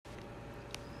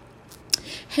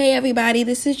Hey everybody,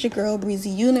 this is your girl Breezy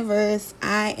Universe.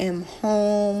 I am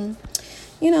home,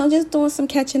 just doing some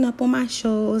catching up on my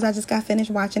shows. I just got finished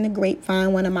watching The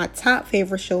Grapevine, one of my top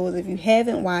favorite shows. If you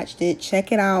haven't watched it,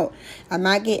 check it out. I'm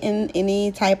not getting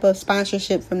any type of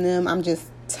sponsorship from them. I'm just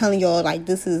telling y'all,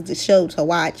 this is the show to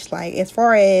watch. As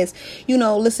far as,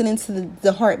 listening to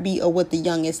the heartbeat of what the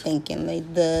young is thinking,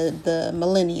 the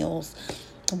millennials,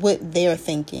 what they're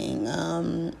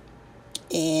thinking.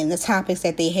 And the topics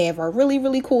that they have are really,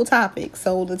 really cool topics.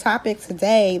 So the topic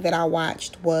today that I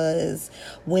watched was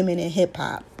women in hip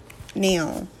hop.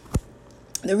 Now,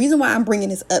 the reason why I'm bringing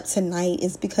this up tonight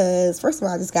is because, first of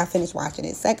all, I just got finished watching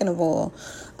it. Second of all,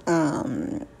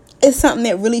 it's something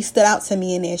that really stood out to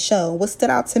me in that show. What stood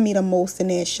out to me the most in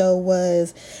that show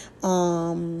was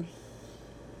the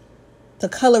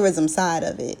colorism side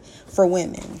of it for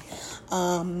women.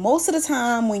 Most of the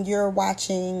time when you're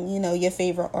watching, your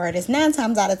favorite artist, 9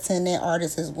 times out of 10, that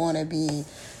artist is going to be,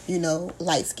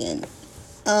 light skinned.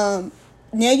 Now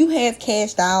you have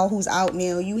Cash Doll, who's out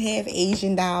now. You have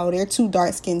Asian Doll. They're 2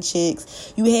 dark skinned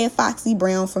chicks. You have Foxy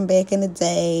Brown from back in the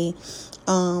day.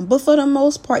 But for the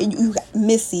most part, you got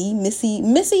Missy.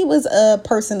 Missy was a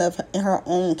person of her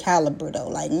own caliber, though.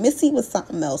 Missy was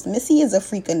something else. Missy is a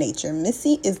freak of nature.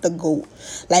 Missy is the GOAT.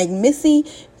 Missy,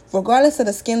 regardless of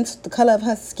the color of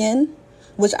her skin,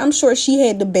 which I'm sure she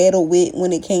had to battle with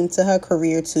when it came to her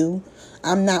career too.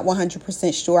 I'm not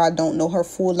 100% sure. I don't know her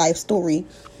full life story,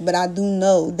 but I do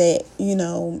know that,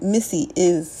 Missy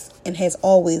is and has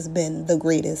always been the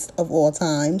greatest of all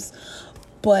times.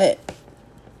 But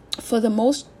for the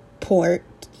most part,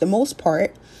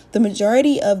 the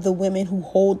majority of the women who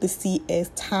hold the seat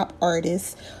as top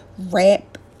artists,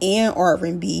 rap and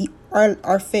R&B,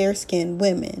 are fair-skinned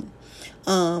women.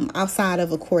 Outside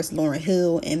of course, Lauryn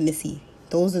Hill and Missy.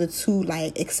 Those are the 2,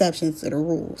 exceptions to the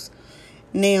rules.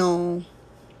 Now,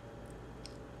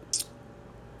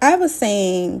 I was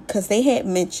saying, because they had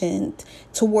mentioned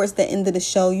towards the end of the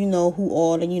show, who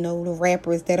all the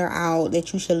rappers that are out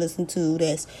that you should listen to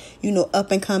that's,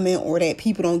 up and coming, or that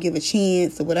people don't give a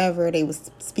chance or whatever. They was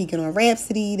speaking on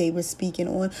Rhapsody. They were speaking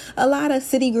on a lot of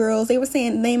City Girls. They were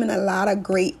naming a lot of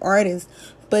great artists.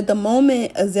 But the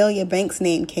moment Azalea Banks'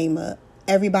 name came up,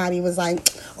 everybody was like,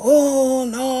 oh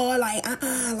no,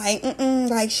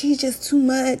 she's just too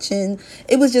much. And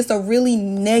it was just a really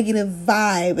negative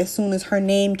vibe as soon as her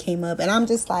name came up. And I'm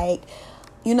just like,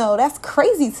 that's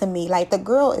crazy to me. The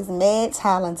girl is mad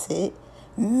talented.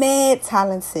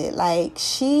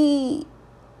 She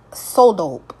so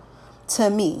dope to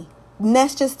me. And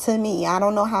that's just to me. I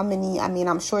don't know how many,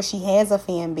 I'm sure she has a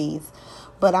fan base.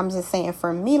 But I'm just saying,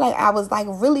 for me, I was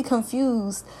really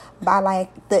confused by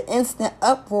the instant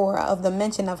uproar of the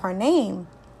mention of her name.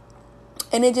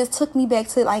 And it just took me back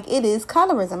to it is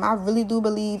colorism. I really do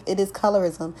believe it is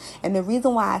colorism. And the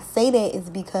reason why I say that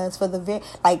is because for the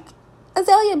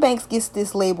Azalea Banks gets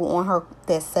this label on her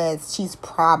that says she's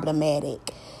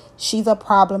problematic. She's a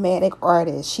problematic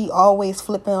artist. She always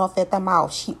flipping off at the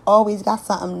mouth. She always got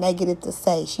something negative to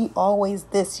say. She always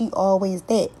this, she always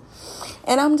that.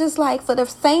 And I'm just for the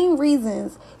same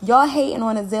reasons y'all hating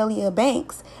on Azalea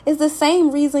Banks is the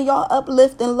same reason y'all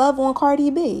uplift and love on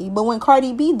Cardi B. But when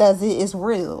Cardi B does it, it's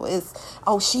real. It's,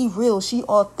 she real, she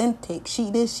authentic, she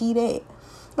this, she that.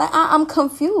 I'm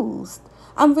confused.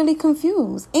 I'm really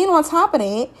confused. And on top of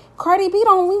that, Cardi B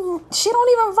don't even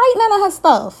write none of her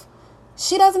stuff.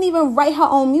 She doesn't even write her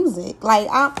own music.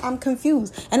 I'm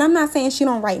confused. And I'm not saying she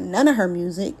don't write none of her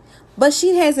music. But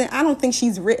she hasn't, I don't think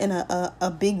she's written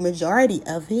a big majority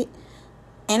of it.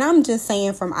 And I'm just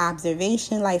saying from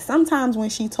observation, sometimes when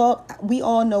she talk, we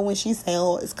all know when she say,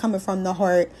 it's coming from the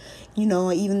heart.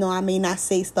 Even though I may not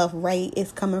say stuff right,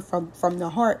 it's coming from the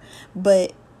heart.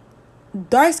 But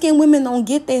dark-skinned women don't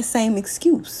get that same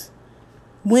excuse.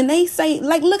 When they say,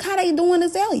 look how they doing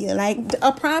Azalea.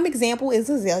 A prime example is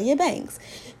Azalea Banks.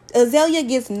 Azalea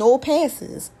gets no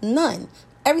passes. None.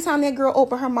 Every time that girl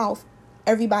open her mouth,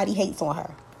 everybody hates on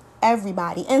her.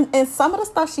 Everybody. And some of the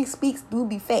stuff she speaks do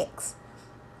be facts.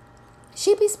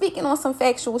 She be speaking on some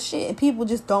factual shit, and people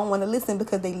just don't want to listen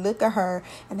because they look at her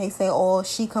and they say,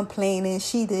 she complaining,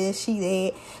 she this, she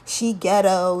that, she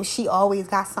ghetto, she always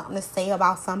got something to say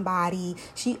about somebody,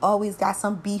 she always got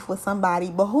some beef with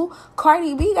somebody. But who?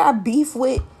 Cardi B got beef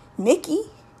with Nicki.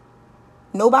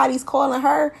 Nobody's calling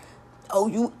her,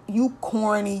 you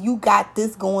corny, you got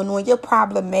this going on, you're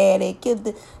problematic.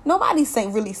 Nobody's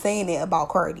really saying that about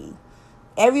Cardi.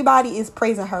 Everybody is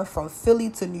praising her from Philly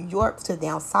to New York to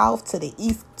down south to the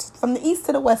east, from the east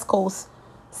to the west coast,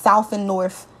 south and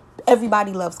north.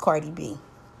 Everybody loves Cardi B.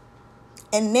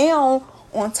 And now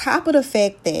on top of the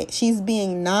fact that she's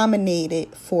being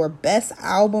nominated for Best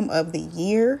Album of the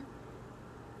Year,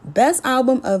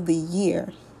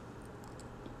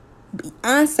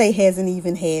 Beyonce hasn't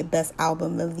even had Best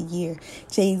Album of the Year.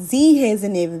 Jay-Z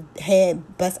hasn't even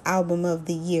had Best Album of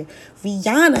the Year.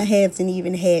 Rihanna hasn't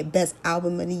even had Best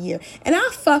Album of the Year. And I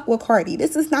fuck with Cardi.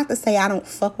 This is not to say I don't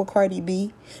fuck with Cardi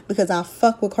B, because I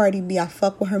fuck with Cardi B. I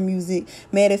fuck with her music.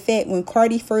 Matter of fact, when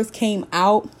Cardi first came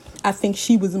out, I think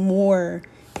she was more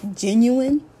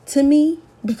genuine to me,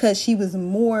 because she was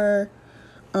more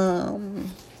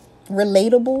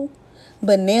relatable.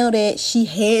 But now that she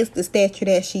has the stature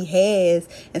that she has,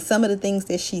 and some of the things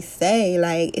that she say,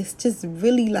 like, it's just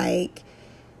really like,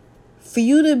 for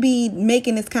you to be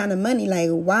making this kind of money, like,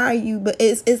 why are you? But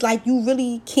it's like you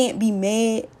really can't be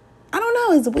mad. I don't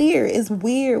know. It's weird. It's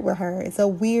weird with her. It's a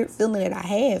weird feeling that I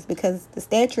have, because the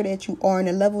stature that you are and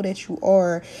the level that you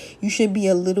are, you should be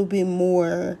a little bit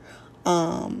more,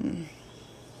 I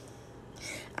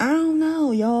don't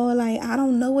know, y'all. Like, I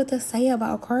don't know what to say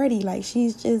about Cardi. Like,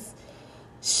 she's just,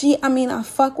 I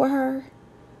fuck with her,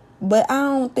 but I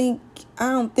don't think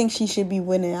she should be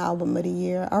winning Album of the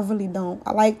Year. I really don't.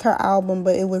 I liked her album,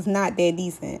 but it was not that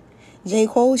decent. J.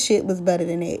 Cole shit was better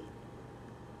than it.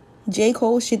 J.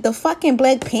 Cole shit, the fucking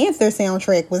Black Panther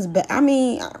soundtrack was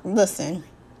listen.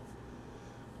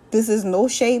 This is no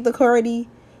shade to Cardi,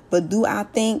 but do I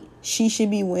think she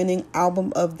should be winning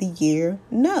Album of the Year?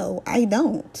 No, I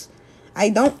don't. I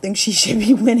don't think she should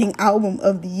be winning Album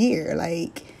of the Year.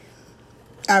 Like,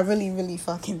 I really, really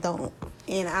fucking don't.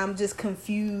 And I'm just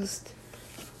confused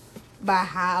by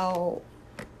how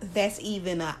that's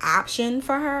even an option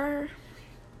for her.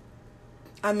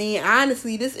 I mean,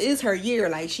 honestly, this is her year.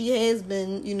 Like, she has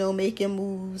been, making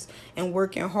moves and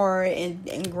working hard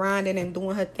and grinding and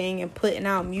doing her thing and putting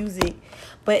out music.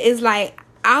 But it's like,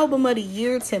 Album of the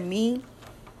Year to me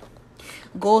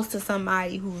goes to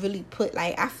somebody who really put,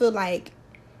 like, I feel like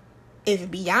if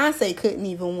Beyonce couldn't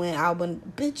even win album,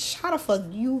 bitch, how the fuck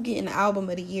you getting Album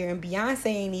of the Year and Beyonce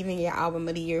ain't even get Album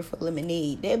of the Year for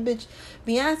Lemonade? That bitch,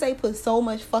 Beyonce put so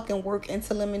much fucking work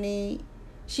into Lemonade.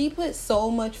 She put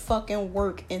so much fucking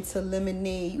work into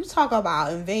Lemonade. You talk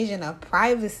about invasion of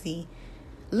privacy.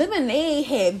 Lemonade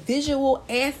had visual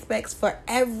aspects for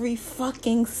every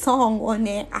fucking song on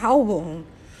that album.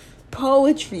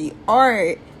 Poetry,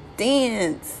 art,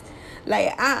 dance.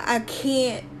 Like, I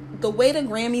can't. The way the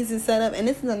Grammys is set up, and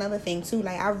this is another thing too,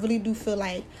 like, I really do feel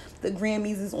like the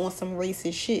Grammys is on some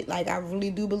racist shit. Like, I really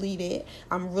do believe that.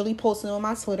 I'm really posting on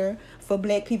my Twitter for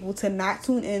black people to not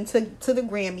tune in to the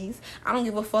Grammys. I don't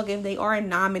give a fuck if they are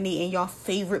nominating y'all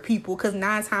favorite people, because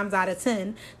 9 times out of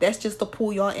 10, that's just to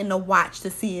pull y'all in the watch to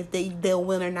see if they'll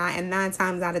win or not. And 9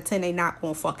 times out of 10, they not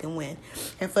gonna fucking win.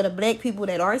 And for the black people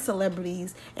that are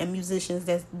celebrities and musicians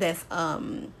that's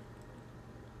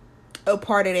a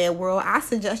part of that world, I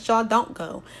suggest y'all don't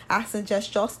go. I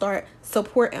suggest y'all start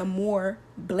supporting more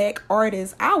black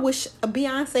artists. I wish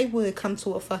Beyonce would come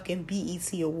to a fucking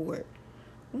BET award.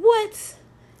 What?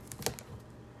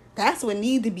 That's what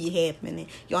need to be happening.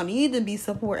 Y'all need to be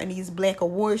supporting these black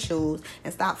award shows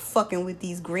and stop fucking with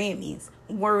these Grammys.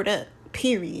 Word up.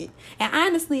 Period. And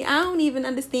honestly, I don't even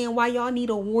understand why y'all need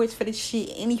awards for this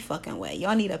shit any fucking way.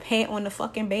 Y'all need a pat on the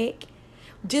fucking back.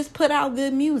 Just put out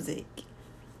good music.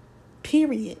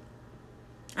 Period.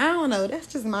 I don't know. That's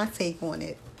just my take on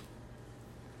it.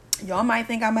 Y'all might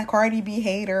think I'm a Cardi B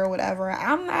hater or whatever.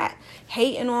 I'm not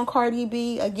hating on Cardi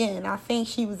B. Again, I think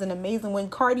she was an amazing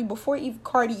before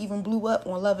Cardi even blew up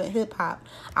on Love and Hip Hop.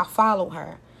 I follow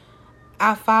her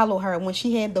when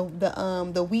she had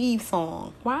the Weave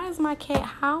song. Why is my cat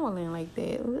howling like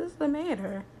that? What's the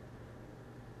matter?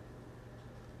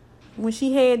 When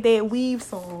she had that Weave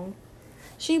song,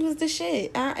 she was the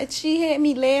shit. She had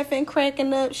me laughing,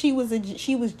 cracking up. She was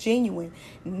genuine.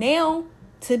 Now,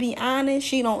 to be honest,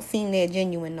 she don't seem that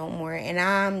genuine no more.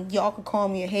 And y'all can call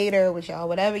me a hater, with y'all,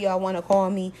 whatever y'all want to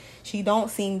call me. She don't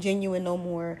seem genuine no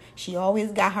more. She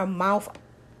always got her mouth.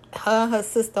 Her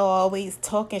sister always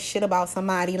talking shit about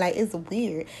somebody. Like, it's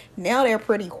weird. Now they're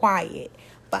pretty quiet.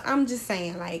 But I'm just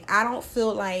saying, like, I don't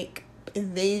feel like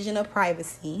invasion of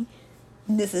privacy.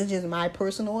 This is just my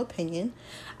personal opinion.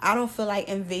 I don't feel like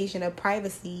invasion of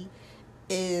privacy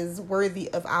is worthy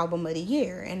of Album of the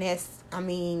Year. And that's,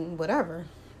 whatever.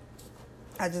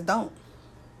 I just don't.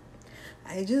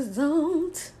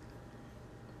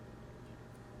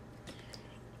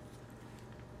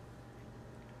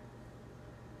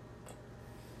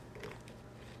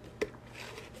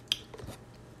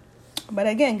 But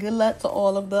again, good luck to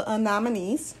all of the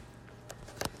nominees.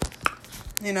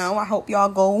 I hope y'all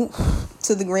go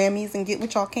to the Grammys and get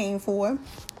what y'all came for.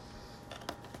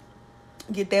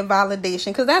 Get that validation,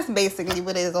 because that's basically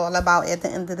what it's all about at the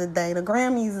end of the day. The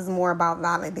Grammys is more about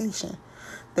validation.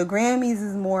 The Grammys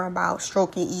is more about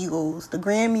stroking egos. The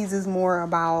Grammys is more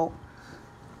about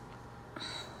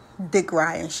dick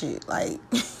riding shit. Like,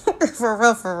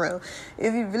 for real.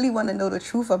 If you really want to know the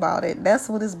truth about it, that's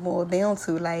what it's boiled down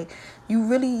to. Like, you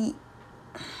really...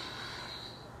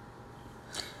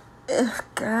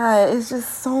 God, it's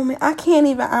just so many... I can't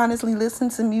even honestly listen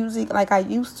to music like I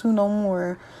used to no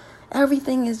more.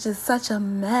 Everything is just such a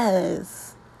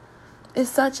mess. It's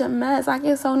such a mess. I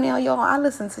get so now, y'all, I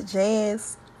listen to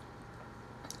jazz.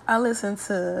 I listen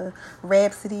to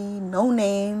Rhapsody, No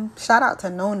Name. Shout out to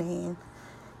No Name.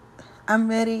 I'm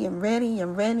ready to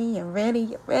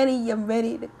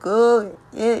go.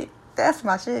 Yeah, that's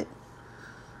my shit.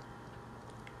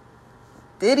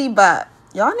 Diddy Bop.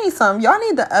 Y'all need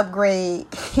to upgrade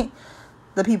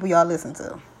the people y'all listen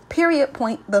to. Period,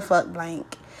 point the fuck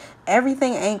blank.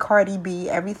 Everything ain't Cardi B.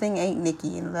 Everything ain't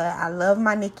Nicki. And I love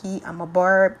my Nicki. I'm a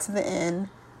Barb to the end.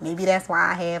 Maybe that's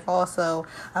why I have also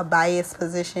a biased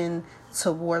position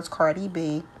towards Cardi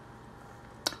B.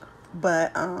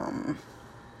 But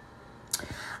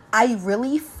I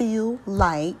really feel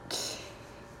like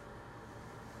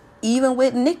even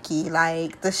with Nicki,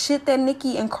 like the shit that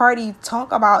Nicki and Cardi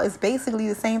talk about is basically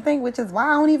the same thing, which is why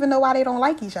I don't even know why they don't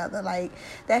like each other. Like,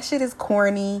 that shit is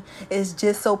corny. It's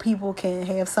just so people can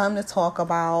have something to talk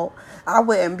about. I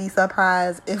wouldn't be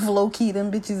surprised if low-key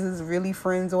them bitches is really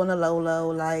friends on the low.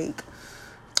 Like,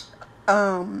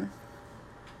 but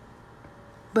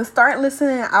start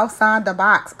listening outside the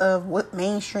box of what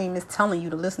mainstream is telling you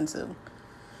to listen to.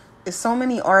 There's so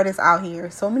many artists out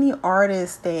here. So many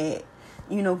artists that,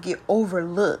 get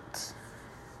overlooked.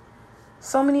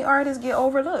 So many artists get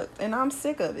overlooked. And I'm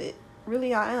sick of it.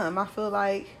 Really, I am. I feel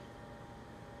like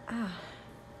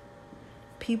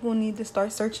people need to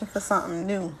start searching for something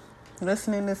new.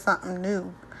 Listening to something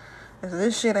new.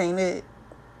 This shit ain't it.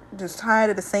 Just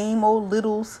tired of the same old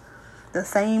littles. The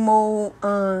same old.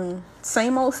 All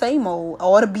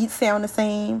the beats sound the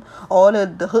same. All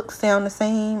the hooks sound the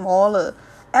same.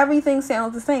 Everything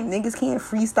sounds the same. Niggas can't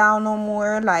freestyle no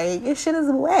more. Like, this shit is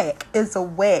whack. It's a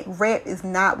whack. Rap is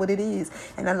not what it is.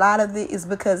 And a lot of it is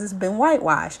because it's been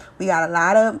whitewashed. We got a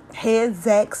lot of head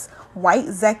execs, white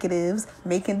executives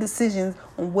making decisions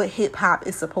on what hip hop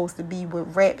is supposed to be,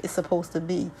 what rap is supposed to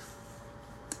be.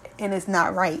 And it's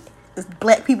not right.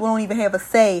 Black people don't even have a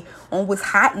say on what's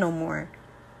hot no more.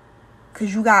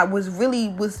 Because you got was really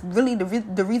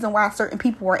the reason why certain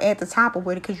people are at the top of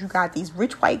it, because you got these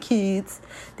rich white kids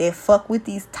that fuck with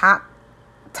these top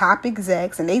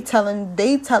execs, and they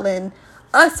telling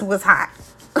us what's hot.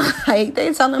 Like,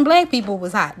 they telling black people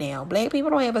what's hot now. Black people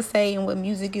don't have a say in what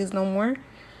music is no more.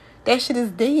 That shit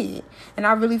is dead. And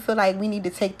I really feel like we need to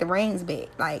take the reins back.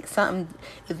 Like,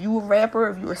 if you a rapper,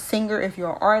 if you're a singer, if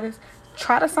you're an artist,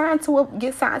 try to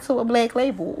get signed to a black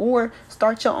label, or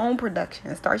start your own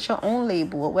production, start your own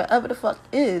label, or whatever the fuck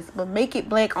is, but make it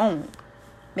black owned.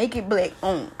 Make it black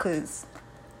owned, because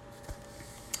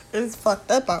it's fucked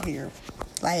up out here.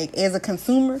 Like, as a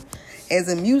consumer,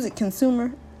 as a music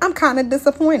consumer, I'm kind of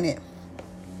disappointed.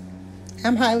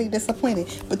 I'm highly disappointed.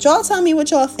 But y'all tell me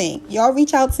what y'all think. Y'all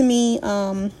reach out to me.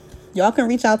 Y'all can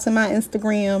reach out to my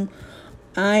Instagram.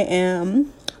 I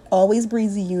am Always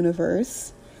Breezy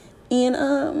Universe.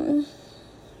 And,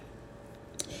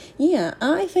 yeah,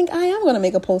 I think I am going to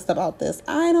make a post about this.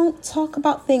 I don't talk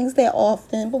about things that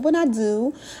often, but when I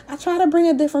do, I try to bring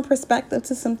a different perspective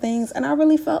to some things. And I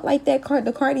really felt like the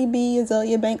Cardi B,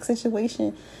 Azealia Banks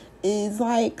situation is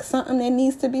like something that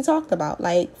needs to be talked about.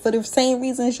 Like, for the same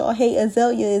reasons y'all hate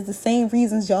Azealia is the same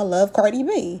reasons y'all love Cardi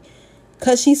B.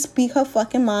 Because she speak her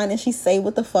fucking mind and she say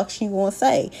what the fuck she gonna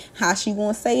say. How she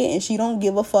gonna say it, and she don't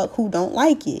give a fuck who don't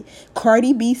like it.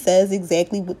 Cardi B says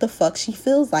exactly what the fuck she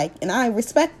feels like. And I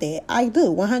respect that. I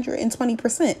do.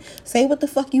 120%. Say what the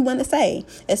fuck you want to say.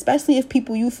 Especially if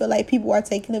you feel like people are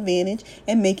taking advantage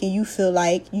and making you feel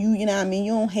like you know what I mean,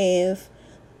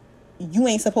 you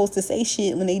ain't supposed to say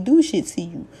shit when they do shit to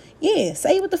you. Yeah,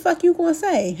 say what the fuck you gonna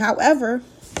say. However,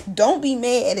 don't be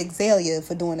mad at Azealia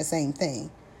for doing the same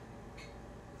thing.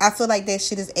 I feel like that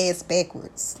shit is ass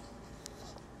backwards.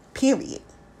 Period.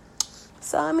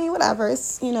 So, I mean, whatever.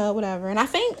 It's, whatever. And I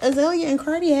think Azealia and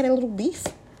Cardi had a little beef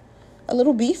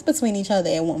between each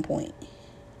other at one point.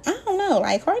 I don't know.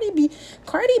 Like, Cardi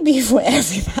beef with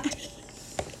everybody.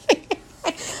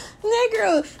 That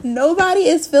girl, nobody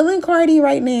is feeling Cardi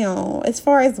right now. As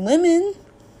far as women.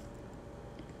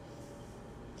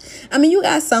 I mean, you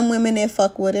got some women that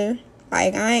fuck with her.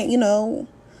 Like,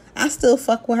 I still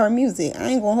fuck with her music. I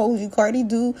ain't gonna hold you. Cardi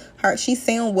do her. She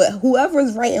sound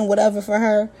whoever's writing whatever for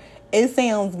her. It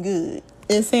sounds good.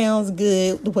 it sounds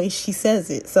good the way she says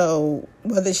it. So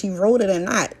whether she wrote it or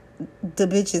not, the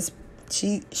bitch is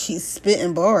she's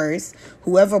spitting bars.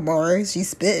 Whoever bars, she's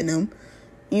spitting them.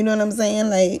 You know what I'm saying?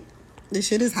 Like, the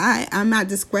shit is hot. I'm not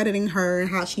discrediting her and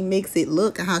how she makes it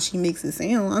look and how she makes it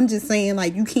sound. I'm just saying,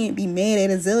 like, you can't be mad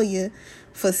at Azealia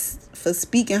for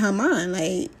speaking her mind.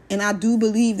 Like, and I do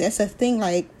believe that's a thing,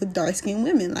 like, with dark-skinned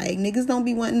women. Like, niggas don't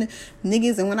be wanting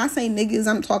niggas. And when I say niggas,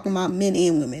 I'm talking about men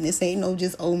and women. This ain't no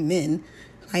just old men.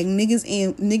 Like,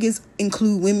 niggas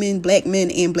include women, black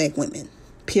men, and black women.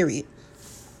 Period.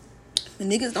 And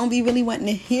niggas don't be really wanting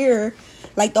to hear.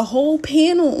 Like, the whole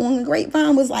panel on the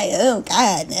Grapevine was like, oh,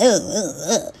 God,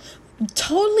 no.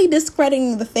 Totally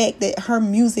discrediting the fact that her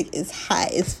music is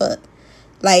hot as fuck.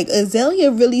 Like,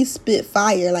 Azealia really spit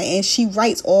fire. Like, and she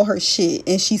writes all her shit.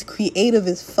 And she's creative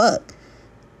as fuck.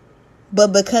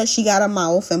 But because she got a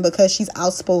mouth and because she's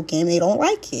outspoken, they don't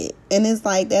like it. And it's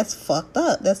like, that's fucked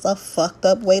up. That's a fucked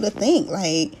up way to think.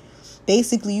 Like,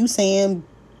 basically you saying,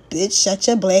 bitch, shut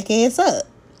your black ass up.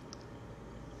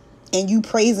 And you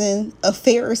praising a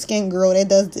fairer skinned girl that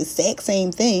does the exact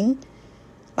same thing.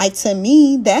 Like, to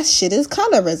me, that shit is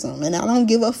colorism. And I don't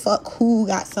give a fuck who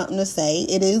got something to say.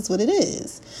 It is what it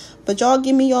is. But y'all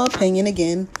give me your opinion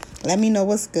again. Let me know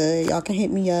what's good. Y'all can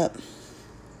hit me up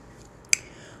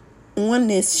on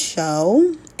this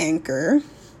show, Anchor.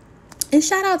 And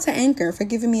shout out to Anchor for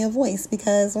giving me a voice.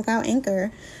 Because without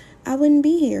Anchor, I wouldn't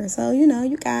be here. So, you know,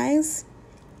 you guys...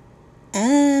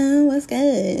 what's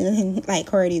good? Like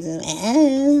Cardi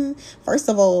do. First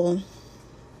of all,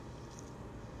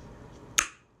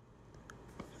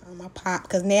 my pop,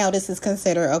 because now this is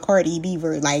considered a Cardi B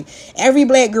version. Like, every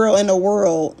black girl in the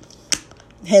world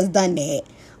has done that,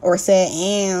 or said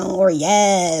or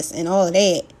yes, and all of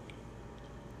that.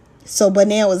 So, but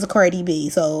now it's a Cardi B.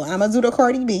 So I'm gonna do the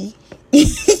Cardi B.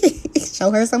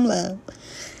 Show her some love.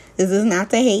 This is not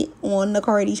to hate on the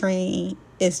Cardi train.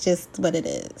 It's just what it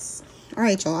is. All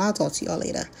right, y'all. I'll talk to y'all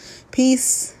later.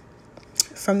 Peace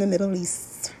from the Middle East.